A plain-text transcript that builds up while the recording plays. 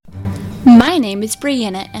My name is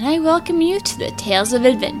Brianna, and I welcome you to the Tales of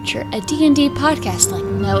Adventure, a D&D podcast like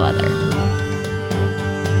no other.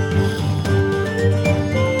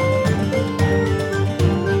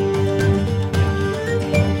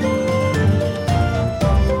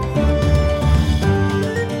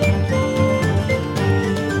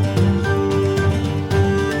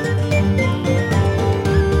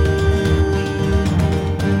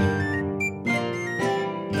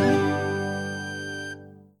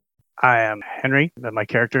 I am Henry. My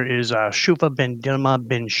character is Shufa bin Dilma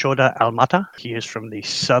bin Shoda Almata. He is from the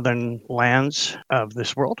southern lands of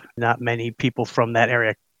this world. Not many people from that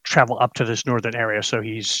area travel up to this northern area, so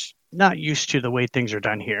he's not used to the way things are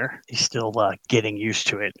done here. He's still getting used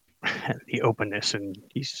to it, the openness, and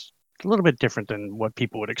he's a little bit different than what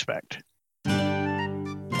people would expect.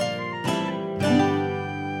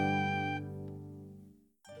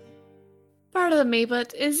 Pardon me,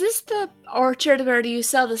 but is this the orchard where you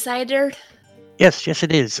sell the cider? Yes,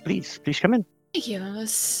 it is. Please come in. Thank you.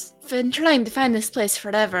 I've been trying to find this place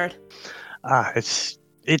forever.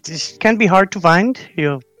 It can be hard to find.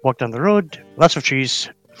 You walk down the road, lots of trees.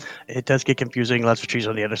 It does get confusing. Lots of trees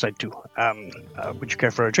on the other side too. Would you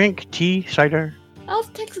care for a drink, tea, cider? I'll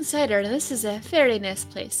take some cider. This is a very nice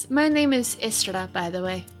place. My name is Istra, by the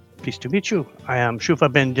way. Pleased to meet you. I am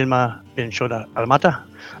Shufa bin Dilma bin Shoda Almata.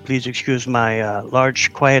 Please excuse my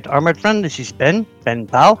large, quiet, armored friend. This is Ben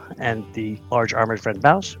Bao, and the large armored friend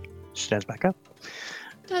bows, stands back up.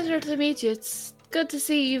 Pleasure to meet you. It's good to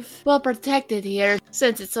see you've well protected here.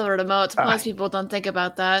 Since it's so remote, most people don't think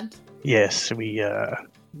about that. Yes, we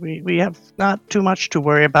have not too much to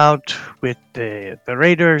worry about with the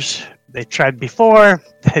raiders. They tried before.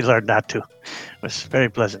 They learned not to. It was very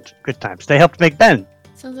pleasant. Good times. They helped make Ben.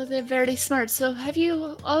 Sounds like they're very smart. So have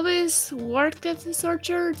you always worked at this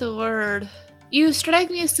orchard, or... You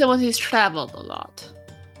strike me as someone who's traveled a lot.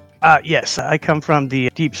 Yes, I come from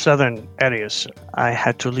the deep southern areas. I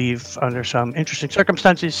had to leave under some interesting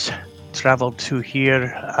circumstances. Traveled to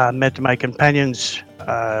here, met my companions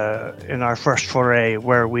in our first foray,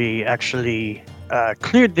 where we actually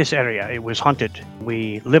cleared this area. It was haunted.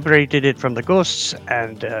 We liberated it from the ghosts,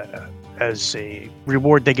 and as a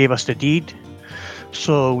reward, they gave us the deed.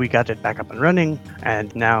 So we got it back up and running,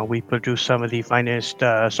 and now we produce some of the finest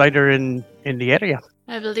cider in the area.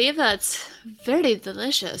 I believe that's very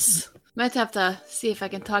delicious. Might have to see if I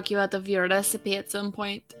can talk you out of your recipe at some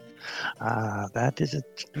point. That is a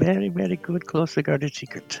very, very good, closely guarded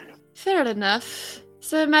secret. Fair enough.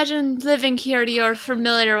 So imagine living here, you're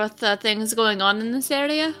familiar with the things going on in this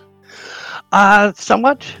area?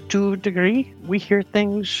 Somewhat, to a degree. We hear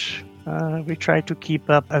things. We try to keep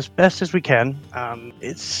up as best as we can.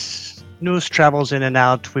 It's news travels in and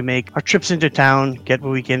out. We make our trips into town, get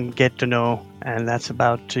what we can get to know, and that's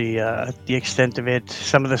about the extent of it.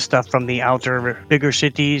 Some of the stuff from the outer, bigger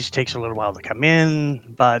cities takes a little while to come in,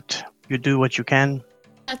 but you do what you can.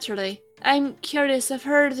 Naturally. I'm curious, I've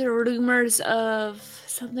heard the rumors of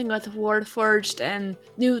something with Warforged and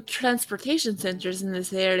new transportation centers in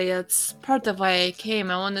this area. It's part of why I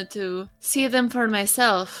came. I wanted to see them for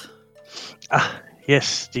myself.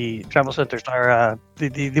 Yes, the travel centers are the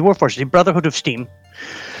Warforged, the Brotherhood of Steam.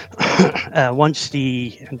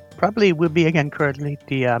 And probably will be again currently,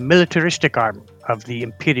 the militaristic arm of the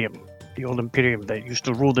Imperium, the old Imperium that used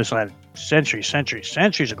to rule this land centuries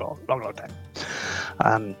ago, long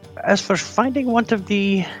time. As for finding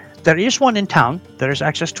there is one in town. There is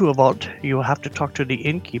access to a vault. You will have to talk to the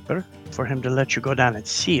innkeeper for him to let you go down and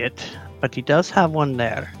see it, but he does have one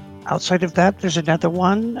there. Outside of that, there's another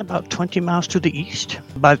one about 20 miles to the east.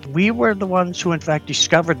 But we were the ones who, in fact,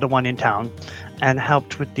 discovered the one in town and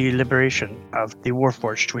helped with the liberation of the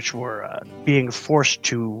Warforged, which were being forced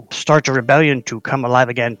to start a rebellion to come alive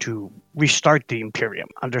again to restart the Imperium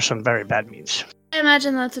under some very bad means. I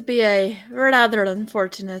imagine that to be a rather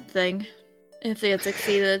unfortunate thing, if they had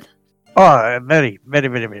succeeded. Oh, very, very,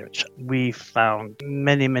 very, very much. We found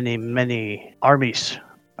many armies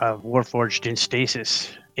of Warforged in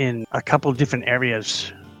stasis in a couple different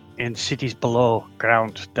areas in cities below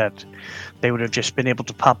ground that they would have just been able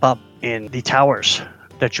to pop up in the towers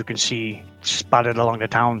that you can see spotted along the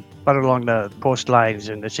town, spotted along the coastlines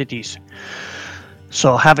in the cities.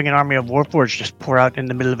 So having an army of Warforged just pour out in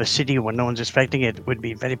the middle of a city when no one's expecting it would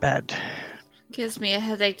be very bad. Gives me a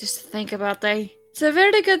headache just to think about that. It's a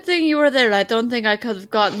very good thing you were there. I don't think I could have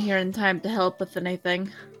gotten here in time to help with anything.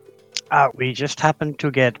 We just happened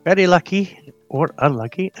to get very lucky, or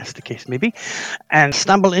unlucky, as the case may be, and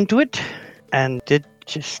stumble into it, and did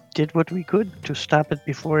what we could to stop it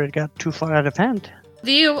before it got too far out of hand.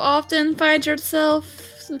 Do you often find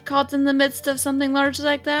yourself caught in the midst of something large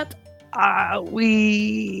like that?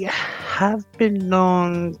 We have been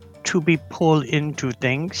known to be pulled into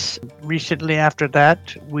things. Recently, after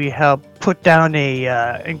that, we helped put down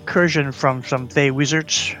a incursion from some Thay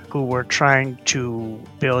wizards who were trying to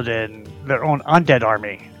build their own undead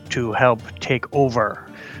army to help take over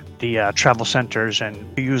the travel centers and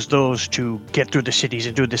use those to get through the cities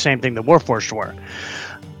and do the same thing the Warforged were.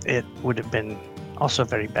 It would have been also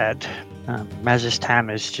very bad. Mazis Tam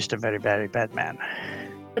is just a very, very bad man.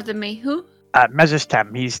 Pardon me, who? Mazis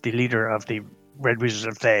Tam, he's the leader of the Red Wizards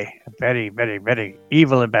of Thay. A very, very, very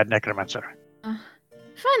evil and bad necromancer.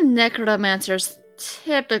 Fun necromancers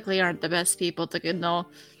typically aren't the best people to know.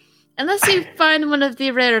 Unless you find one of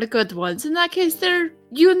the rare good ones. In that case, they're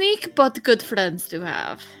unique but good friends to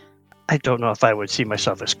have. I don't know if I would see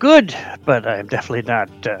myself as good, but I'm definitely not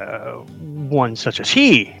one such as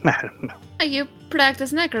he. You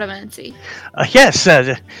practice necromancy. Yes,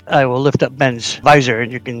 I will lift up Ben's visor,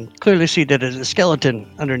 and you can clearly see that there's a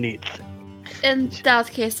skeleton underneath. In that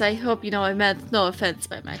case, I hope you know I meant no offense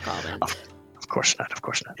by my comment. Of course not, of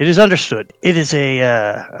course not. It is understood. It is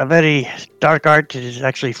a very dark art. It is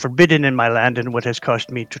actually forbidden in my land, and what has caused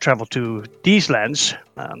me to travel to these lands,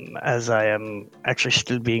 as I am actually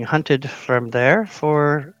still being hunted from there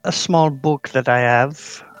for a small book that I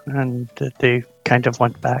have, and that they kind of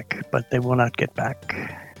want back, but they will not get back.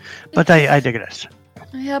 But I digress.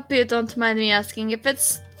 I hope you don't mind me asking, if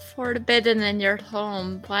it's forbidden in your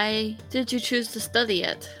home, why did you choose to study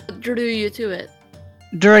it? What drew you to it?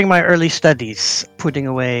 During my early studies, putting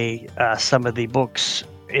away some of the books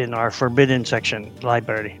in our forbidden section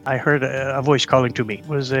library, I heard a voice calling to me. It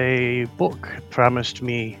was a book promised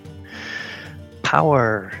me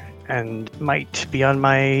power and might beyond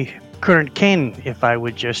my current kin if I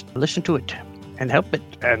would just listen to it and help it.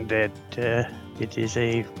 And it is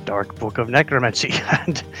a dark book of necromancy.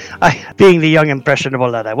 And I, being the young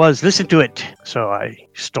impressionable that I was, listened to it. So I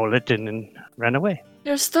stole it and ran away.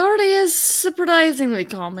 Your story is surprisingly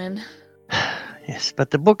common. Yes, but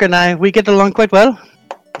the book and I, we get along quite well.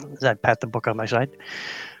 As I pat the book on my side.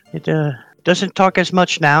 It doesn't talk as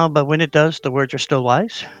much now, but when it does, the words are still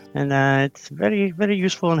wise. And it's very, very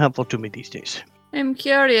useful and helpful to me these days. I'm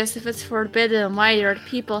curious if it's forbidden why your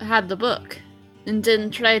people had the book and didn't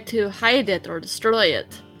try to hide it or destroy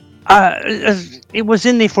it. It was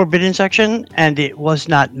in the forbidden section, and it was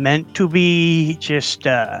not meant to be just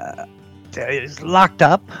locked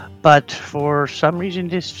up, but for some reason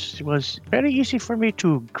this was very easy for me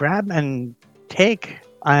to grab and take.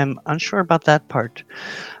 I'm unsure about that part.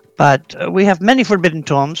 But we have many forbidden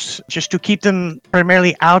tomes just to keep them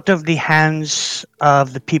primarily out of the hands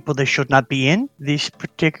of the people they should not be in. This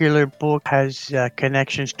particular book has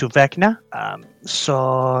connections to Vecna,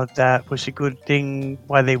 so that was a good thing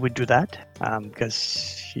why they would do that,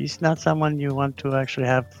 because she's not someone you want to actually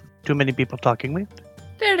have too many people talking with.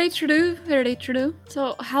 Very true, very true.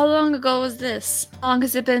 So, how long ago was this? How long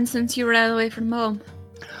has it been since you ran away from home?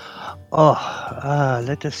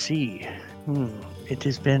 Let us see. It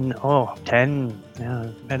has been, 10,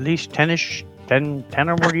 at least 10-ish, 10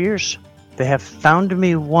 or more years. They have found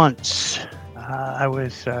me once. I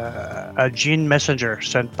was a Jinn messenger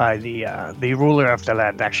sent by the ruler of the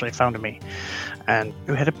land actually found me. And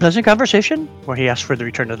we had a pleasant conversation where he asked for the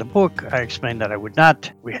return of the book. I explained that I would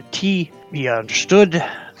not. We had tea. He understood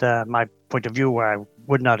my point of view where I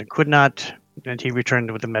would not and could not. And he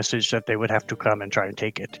returned with a message that they would have to come and try and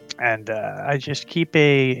take it. And I just keep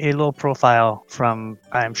a low profile from,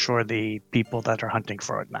 I'm sure, the people that are hunting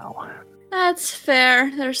for it now. That's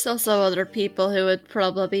fair. There's also other people who would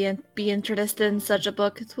probably be interested in such a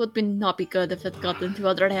book. It would not be good if it got into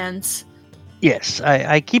other hands. Yes,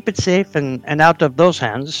 I keep it safe and out of those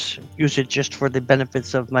hands. Use it just for the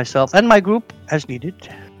benefits of myself and my group as needed.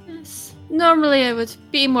 Yes. Normally I would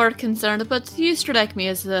be more concerned, but you strike me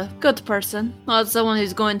as a good person. Not someone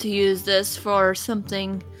who's going to use this for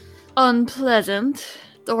something unpleasant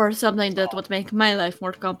or something that would make my life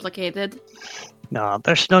more complicated. No,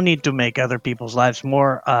 there's no need to make other people's lives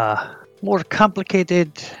more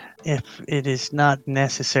complicated if it is not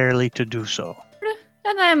necessarily to do so.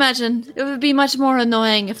 And I imagine it would be much more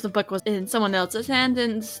annoying if the book was in someone else's hand,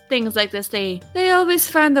 and things like this, they always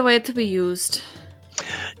find a way to be used.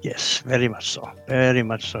 Yes, very much so. Very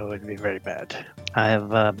much so. It'd be very bad. I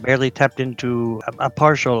have barely tapped into a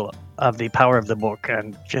partial of the power of the book,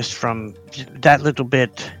 and just from that little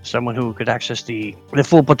bit, someone who could access the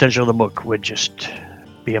full potential of the book would just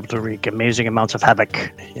be able to wreak amazing amounts of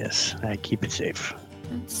havoc. Yes, I keep it safe.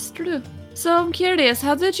 That's true. So I'm curious,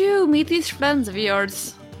 how did you meet these friends of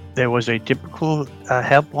yours? There was a typical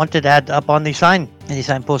help wanted ad up on the sign. And the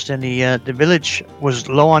signpost in the village was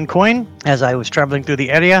low on coin as I was traveling through the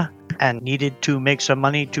area. and needed to make some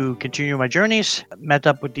money to continue my journeys. Met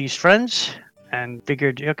up with these friends and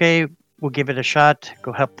figured, okay, we'll give it a shot,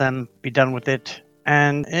 go help them, be done with it.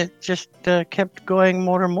 And it just kept going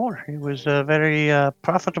more and more. It was a very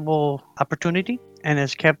profitable opportunity and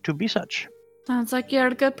has kept to be such. Sounds like you're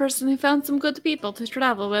a good person who found some good people to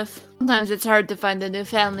travel with. Sometimes it's hard to find a new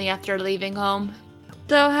family after leaving home.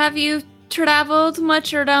 So have you traveled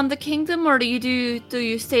much around the kingdom, or do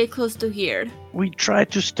you stay close to here? We try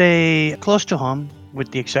to stay close to home,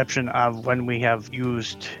 with the exception of when we have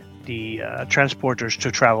used the transporters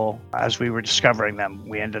to travel. As we were discovering them,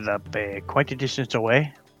 we ended up quite a distance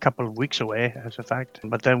away, a couple of weeks away as a fact,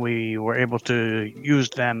 but then we were able to use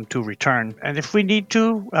them to return. And if we need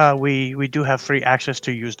to, we do have free access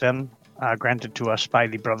to use them, granted to us by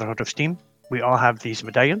the Brotherhood of Steam. We all have these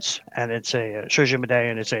medallions, and it's a Shurja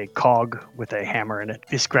medallion. It's a cog with a hammer in it.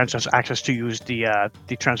 This grants us access to use the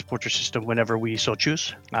transporter system whenever we so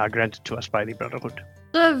choose, granted to us by the Brotherhood.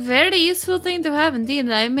 A very useful thing to have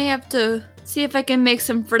indeed. I may have to see if I can make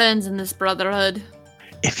some friends in this Brotherhood.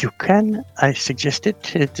 If you can, I suggest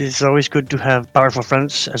it. It is always good to have powerful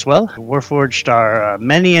friends as well. Warforged are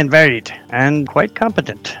many and varied, and quite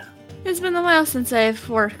competent. It's been a while since I've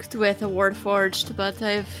worked with a Warforged, but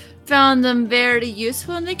I've found them very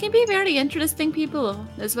useful, and they can be very interesting people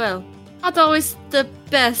as well. Not always the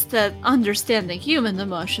best at understanding human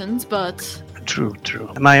emotions, but... True.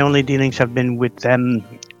 My only dealings have been with them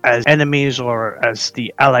as enemies or as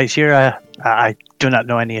the allies here. I do not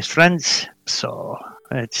know any as friends, so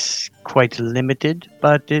it's quite limited,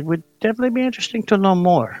 but it would definitely be interesting to know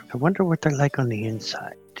more. I wonder what they're like on the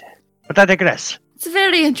inside. But I digress. It's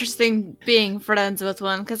very interesting being friends with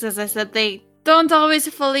one, because as I said, they don't always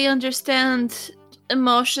fully understand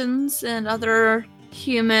emotions and other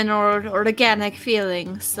human or organic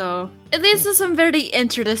feelings, so it leads to some very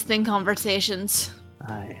interesting conversations.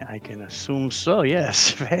 I can assume so,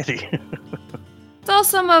 yes, very. Though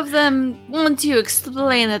some of them want to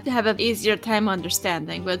explain it, have an easier time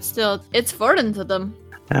understanding, but still, it's foreign to them.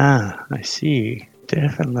 I see.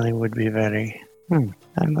 Definitely would be very...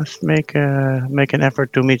 I must make an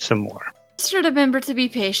effort to meet some more. Just remember to be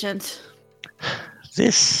patient.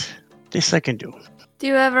 This I can do. Do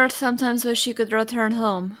you ever sometimes wish you could return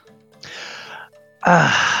home?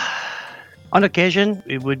 On occasion,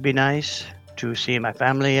 it would be nice to see my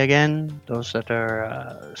family again, those that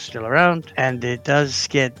are still around. And it does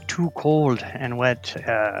get too cold and wet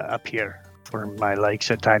up here for my likes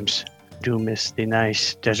at times. Do miss the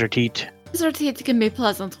nice desert heat. Desert heat can be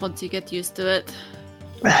pleasant once you get used to it.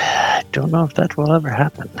 I don't know if that will ever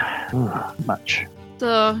happen. Much.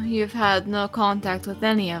 So you've had no contact with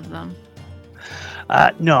any of them?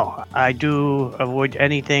 No, I do avoid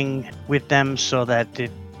anything with them so that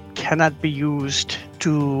it cannot be used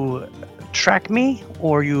to track me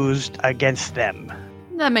or used against them.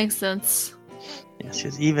 That makes sense.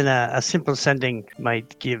 Yes, even a simple sending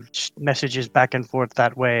might give messages back and forth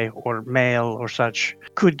that way, or mail or such,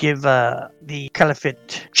 could give the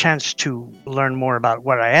Caliphate chance to learn more about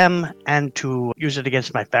what I am and to use it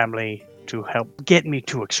against my family to help get me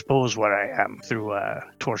to expose what I am through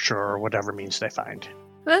torture or whatever means they find.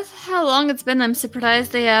 With how long it's been, I'm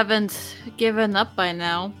surprised they haven't given up by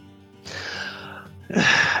now.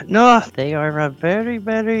 No, they are very,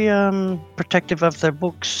 very protective of their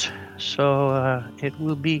books. So it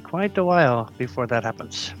will be quite a while before that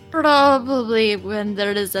happens. Probably when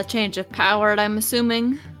there is a change of power, I'm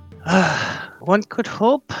assuming. One could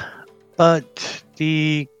hope, but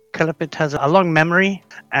the Caliphate has a long memory,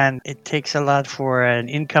 and it takes a lot for an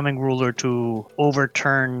incoming ruler to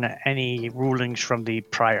overturn any rulings from the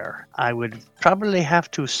prior. I would probably have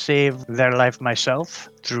to save their life myself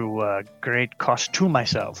through great cost to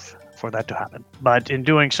myself for that to happen. But in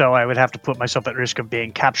doing so, I would have to put myself at risk of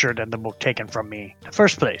being captured and the book taken from me in the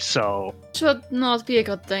first place, so... Should not be a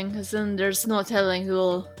good thing, because then there's no telling who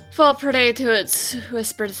will fall prey to its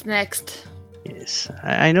whispers next. Yes,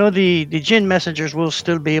 I know the Jinn messengers will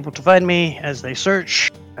still be able to find me as they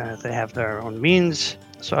search. They have their own means,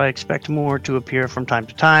 so I expect more to appear from time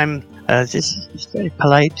to time. This is very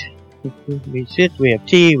polite. We sit, we have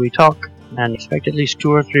tea, we talk, and expect at least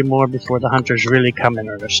 2 or 3 more before the hunters really come in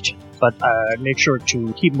earnest. But make sure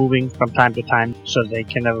to keep moving from time to time so they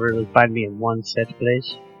can never really find me in one set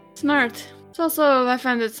place. Smart. It's also, I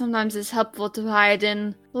find that sometimes it's helpful to hide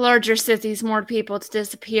in larger cities, more people to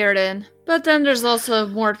disappear in. But then there's also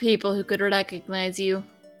more people who could recognize you.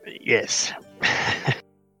 Yes.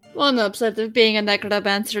 One upside of being a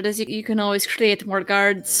necromancer is you can always create more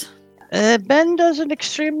guards. Ben does an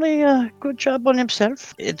extremely good job on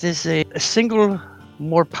himself. It is a single,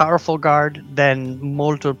 more powerful guard than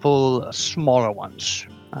multiple smaller ones.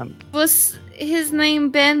 Was his name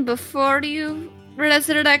Ben before you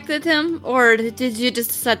resurrected him, or did you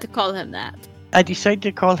just decide to call him that? I decided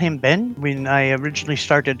to call him Ben. When I originally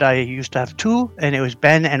started, I used to have two, and it was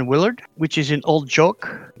Ben and Willard, which is an old joke.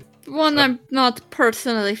 One I'm not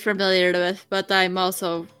personally familiar with, but I'm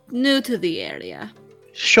also new to the area.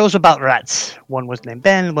 Shows about rats. One was named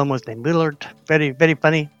Ben, one was named Willard. Very, very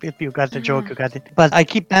funny. If you got the joke, you got it. But I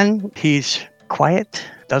keep Ben. He's quiet,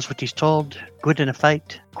 does what he's told, good in a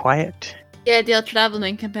fight, quiet. The ideal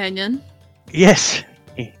traveling companion. Yes.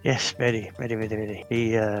 Yes, very, very, very, very.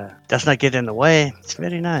 He does not get in the way. It's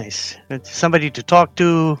very nice. It's somebody to talk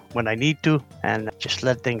to when I need to and just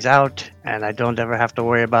let things out. And I don't ever have to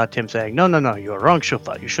worry about him saying, no, you're wrong,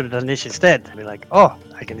 Shufa. You should have done this instead. I'd be like, oh,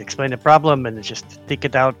 I can explain the problem and just think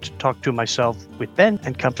it out, talk to myself with Ben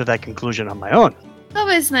and come to that conclusion on my own.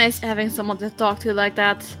 Always nice having someone to talk to like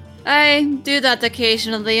that. I do that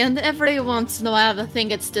occasionally, and every once in a while the thing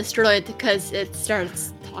gets destroyed because it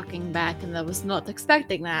starts talking back, and I was not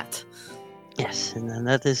expecting that. Yes, and then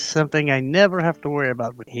that is something I never have to worry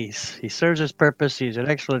about. He serves his purpose. He's an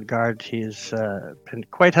excellent guard. He's been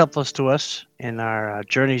quite helpful to us in our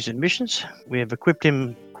journeys and missions. We have equipped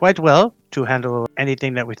him quite well to handle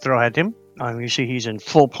anything that we throw at him. You see he's in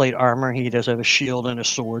full plate armor. He does have a shield and a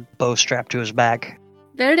sword, bow strapped to his back.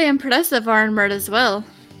 Very impressive armor as well.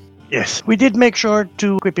 Yes, we did make sure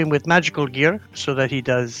to equip him with magical gear so that he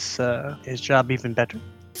does his job even better.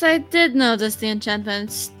 So I did notice the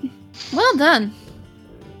enchantments. Well done.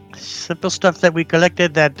 Simple stuff that we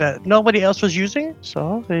collected that nobody else was using,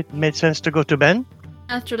 so it made sense to go to Ben.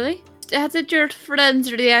 Naturally. How did your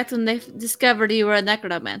friends react when they discovered you were a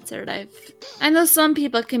necromancer? I know some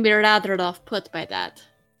people can be rather off-put by that.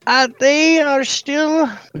 They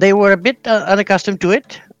were a bit unaccustomed to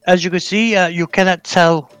it. As you can see, you cannot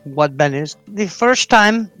tell what Ben is. The first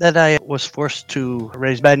time that I was forced to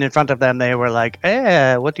raise Ben in front of them, they were like,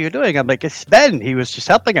 "Hey, what are you doing?" I'm like, "It's Ben. He was just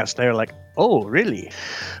helping us." They were like, "Oh, really?"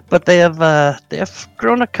 But they have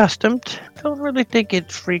grown accustomed. I don't really think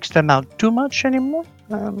it freaks them out too much anymore.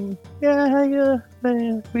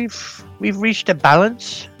 We've reached a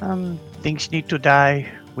balance. Things need to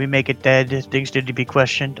die. We make it dead. Things need to be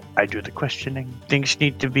questioned. I do the questioning. Things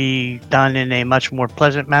need to be done in a much more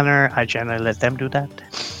pleasant manner. I generally let them do that.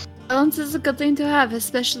 Balance is a good thing to have,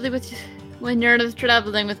 especially when you're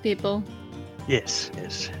traveling with people. Yes.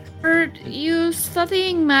 Were you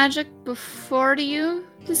studying magic before you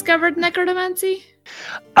discovered necromancy?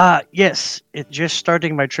 Yes. Just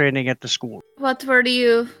starting my training at the school. What were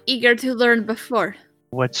you eager to learn before?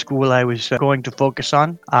 What school I was going to focus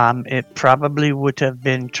on. It probably would have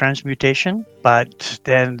been transmutation, but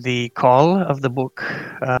then the call of the book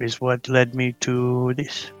is what led me to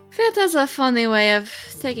this. Fate has a funny way of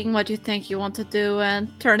taking what you think you want to do and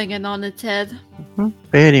turning it on its head. Mm-hmm.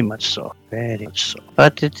 Very much so.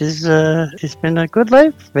 But it's been a good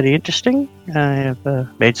life, very interesting. I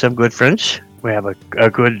have made some good friends. We have a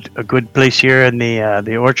good place here in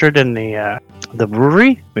the orchard and the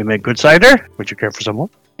brewery. We make good cider. Would you care for some more?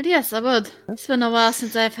 Yes, I would. It's been a while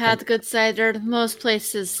since I've had good cider. Most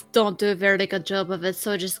places don't do a very good job of it,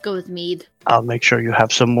 so just go with mead. I'll make sure you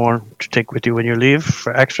have some more to take with you when you leave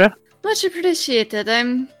for extra. Much appreciated.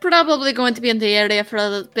 I'm probably going to be in the area for a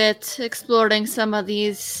little bit, exploring some of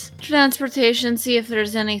these transportation, see if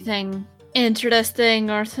there's anything interesting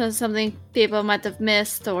or something people might have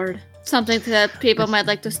missed or something that people might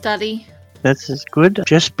like to study. This is good.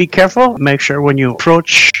 Just be careful. Make sure when you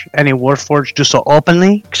approach any Warforged, do so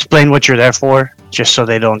openly. Explain what you're there for, just so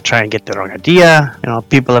they don't try and get the wrong idea.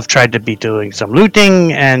 People have tried to be doing some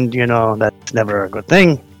looting, and, that's never a good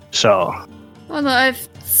thing. So... Well, I've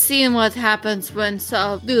seen what happens when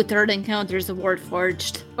a looter encounters a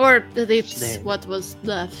Warforged. Or at least what was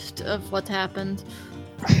left of what happened.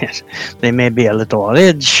 Yes, they may be a little on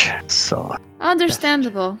edge, so...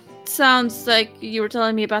 Understandable. Sounds like you were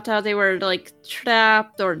telling me about how they were,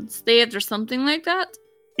 trapped or enslaved or something like that?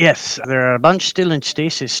 Yes, there are a bunch still in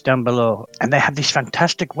stasis down below, and they have these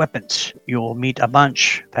fantastic weapons. You'll meet a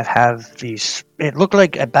bunch that have these... It look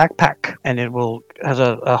like a backpack, and it has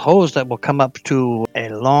a hose that will come up to a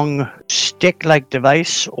long stick-like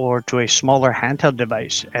device or to a smaller handheld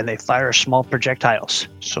device, and they fire small projectiles.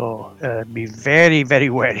 So be very, very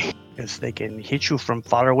wary, because they can hit you from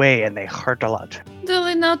far away, and they hurt a lot.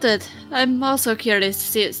 Duly noted. I'm also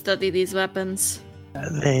curious to study these weapons.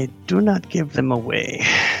 They do not give them away.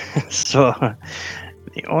 So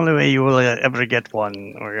the only way you will ever get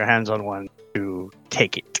one or your hands on one to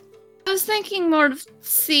take it. I was thinking more to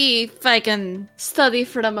see if I can study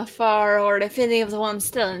from afar or if any of the ones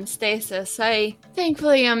still in stasis. I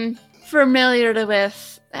thankfully am familiar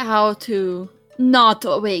with how to not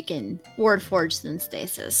awaken Warforged in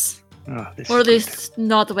stasis. Oh, this Or at is good. least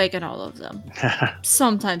not awaken all of them.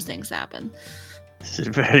 Sometimes things happen. This is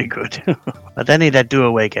very good. But any that do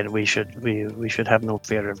awaken, we should have no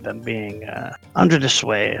fear of them being under the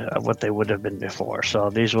sway of what they would have been before. So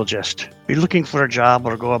these will just be looking for a job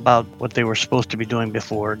or go about what they were supposed to be doing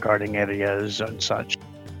before, guarding areas and such.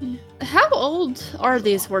 How old are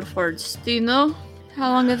these Warforged? Do you know?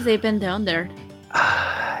 How long have they been down there?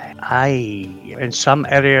 In some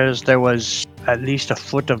areas there was at least a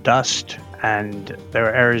foot of dust, and there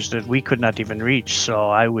are areas that we could not even reach. So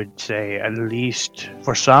I would say at least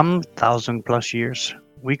for some 1,000+ years.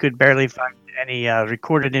 We could barely find any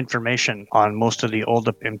recorded information on most of the old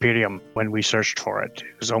Imperium when we searched for it.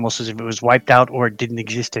 It was almost as if it was wiped out or it didn't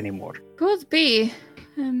exist anymore. Could be.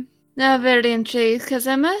 Now very intrigued, because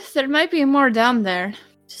there might be more down there.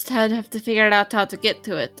 Just I'd have to figure out how to get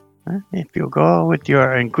to it. If you go with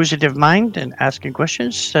your inquisitive mind and asking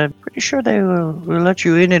questions, I'm pretty sure they will let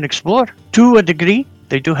you in and explore. To a degree,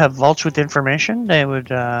 they do have vaults with information. They would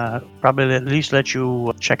probably at least let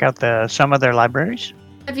you check out some of their libraries.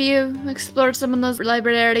 Have you explored some of those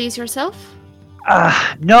libraries yourself?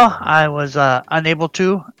 No, I was unable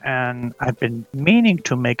to, and I've been meaning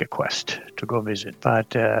to make a quest to go visit,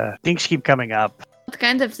 but things keep coming up. What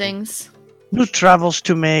kind of things? New travels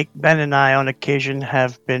to make. Ben and I, on occasion,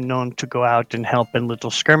 have been known to go out and help in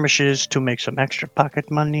little skirmishes to make some extra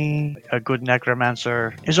pocket money. A good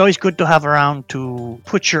necromancer is always good to have around to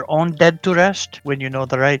put your own dead to rest when you know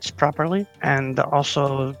the rites properly, and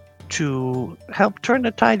also to help turn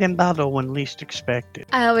the tide in battle when least expected.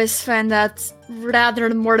 I always find that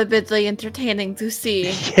rather morbidly entertaining to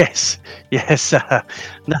see. Yes.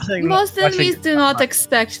 Nothing. Most enemies do not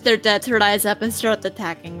expect their dead to rise up and start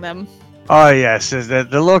attacking them. Oh yes,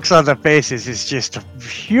 the looks on the faces is just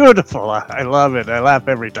beautiful. I love it. I laugh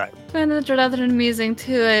every time. I find it rather amusing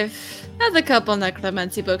too. I've had a couple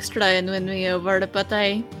necromancy books try and win me over, but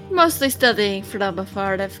I mostly studying from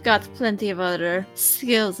afar. I've got plenty of other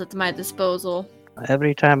skills at my disposal.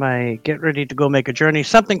 Every time I get ready to go make a journey,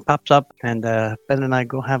 something pops up, and Ben and I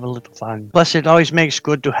go have a little fun. Plus, it always makes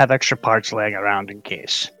good to have extra parts laying around in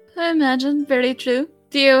case. I imagine, very true.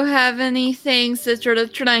 Do you have any things that you're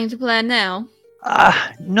trying to plan now?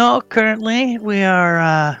 No, currently we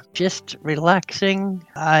are just relaxing.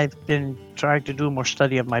 I've been trying to do more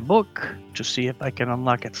study of my book to see if I can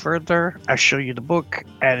unlock it further. I'll show you the book,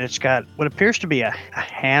 and it's got what appears to be a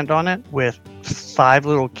hand on it with 5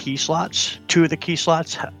 little key slots. 2 of the key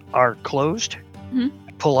slots are closed. Mm-hmm.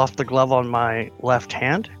 I pull off the glove on my left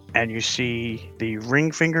hand, and you see the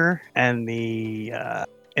ring finger and the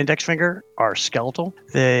index finger are skeletal.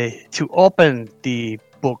 To open the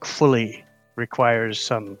book fully requires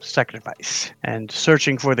some sacrifice, and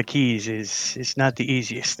searching for the keys is not the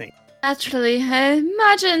easiest thing. Naturally, I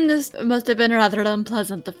imagine this must have been rather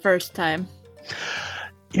unpleasant the first time.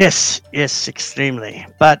 Yes, extremely.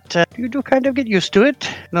 But you do kind of get used to it.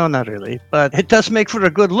 No, not really. But it does make for a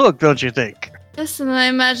good look, don't you think? Yes, and I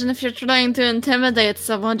imagine if you're trying to intimidate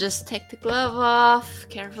someone, just take the glove off,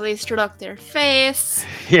 carefully stroke their face.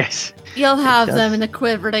 Yes. You'll have them in a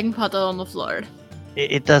quivering puddle on the floor.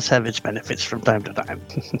 It does have its benefits from time to time.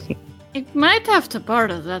 I might have to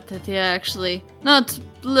borrow that with you, actually. Not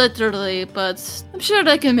literally, but I'm sure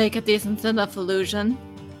I can make a decent enough illusion.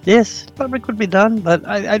 Yes, probably could be done, but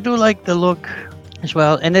I do like the look as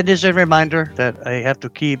well. And it is a reminder that I have to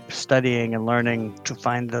keep studying and learning to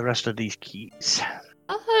find the rest of these keys.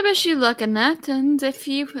 Well, I wish you luck in that, and if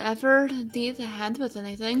you ever need a hand with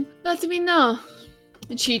anything, let me know.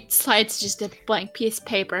 And she slides just a blank piece of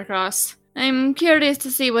paper across. I'm curious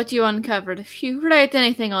to see what you uncovered. If you write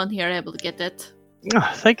anything on here, I'm able to get it.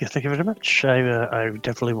 Oh, thank you very much. I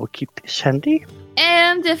definitely will keep this handy.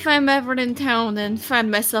 And if I'm ever in town and find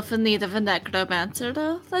myself in need of a necromancer,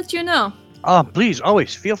 I'll let you know. Oh, please,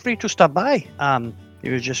 always feel free to stop by.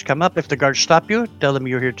 You just come up. If the guards stop you, tell them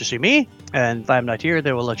you're here to see me. And if I'm not here,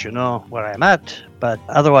 they will let you know where I'm at. But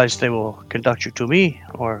otherwise, they will conduct you to me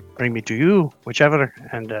or bring me to you, whichever.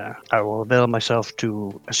 And I will avail myself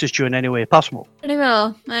to assist you in any way possible. Very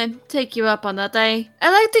well. I take you up on that. I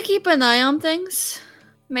like to keep an eye on things.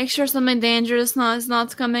 Make sure something dangerous is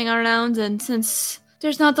not coming around. And since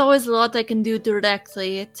there's not always a lot I can do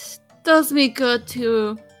directly, it does me good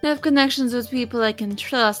to have connections with people I can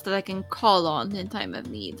trust that I can call on in time of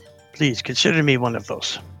need. Please consider me one of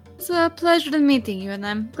those. It's a pleasure meeting you, and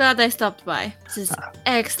I'm glad I stopped by. This is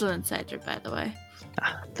excellent cider, by the way.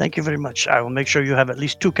 Thank you very much. I will make sure you have at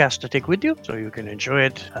least 2 casts to take with you, so you can enjoy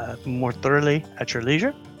it more thoroughly at your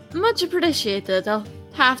leisure. Much appreciated. I'll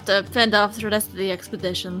have to fend off the rest of the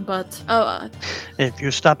expedition, but If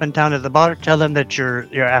you stop in town at the bar, tell them that you're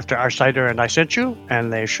after our cider and I sent you,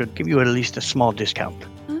 and they should give you at least a small discount.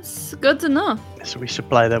 that's good to know. So we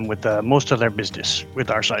supply them with most of their business with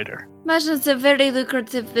our cider. Imagine it's a very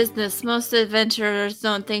lucrative business. Most adventurers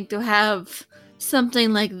don't think to have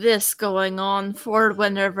something like this going on for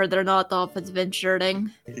whenever they're not off adventuring.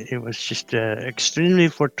 It was just extremely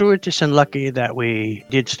fortuitous and lucky that we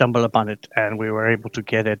did stumble upon it, and we were able to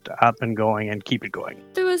get it up and going and keep it going.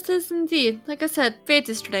 It was this indeed. Like I said, fate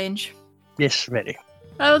is strange. Yes, ready.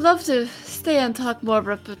 I would love to stay and talk more,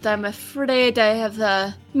 but I'm afraid I have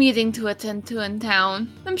a meeting to attend to in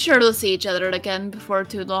town. I'm sure we'll see each other again before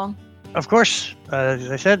too long. Of course,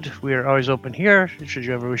 as I said, we are always open here, should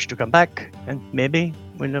you ever wish to come back. And maybe,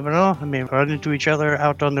 we never know, run into each other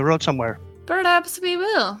out on the road somewhere. Perhaps we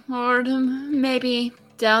will. Or maybe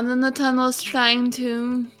down in the tunnels trying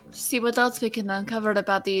to see what else we can uncover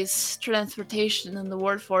about these transportation and the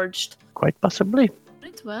Warforged. Quite possibly.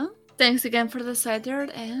 Right, well, thanks again for the cider,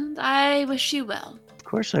 and I wish you well. Of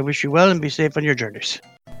course, I wish you well and be safe on your journeys.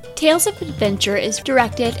 Tales of Adventure is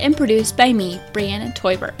directed and produced by me, Brianna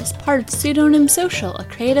Toiber, as part of Pseudonym Social, a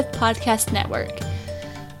creative podcast network.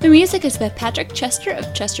 The music is by Patrick Chester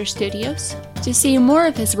of Chester Studios. To see more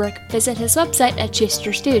of his work, visit his website at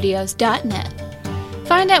chesterstudios.net.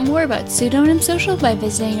 Find out more about Pseudonym Social by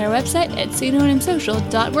visiting our website at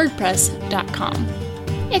pseudonymsocial.wordpress.com.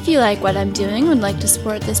 If you like what I'm doing and would like to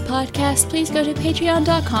support this podcast, please go to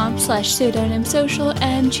patreon.com/pseudonymsocial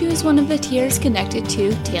and choose one of the tiers connected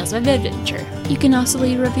to Tales of Adventure. You can also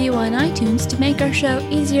leave a review on iTunes to make our show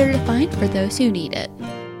easier to find for those who need it.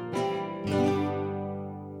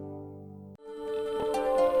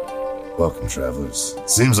 Welcome, travelers.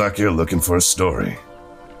 Seems like you're looking for a story.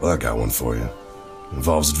 Well, I got one for you. It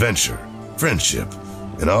involves adventure, friendship,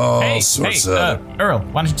 and all sorts of... Earl,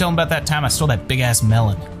 why don't you tell him about that time I stole that big-ass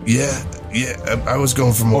melon? Yeah, I was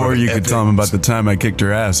going for more... Or you could tell him about the time I kicked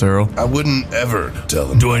your ass, Earl. I wouldn't ever tell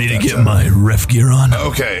them. Do I need to get my ref gear on?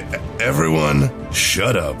 Okay, everyone,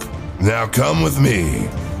 shut up. Now come with me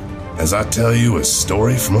as I tell you a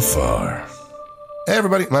story from afar. Hey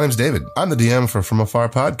everybody, my name's David. I'm the DM for From Afar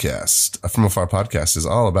Podcast. From Afar Podcast is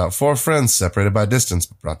all about four friends separated by distance,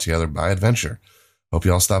 but brought together by adventure. Hope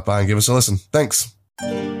you all stop by and give us a listen. Thanks.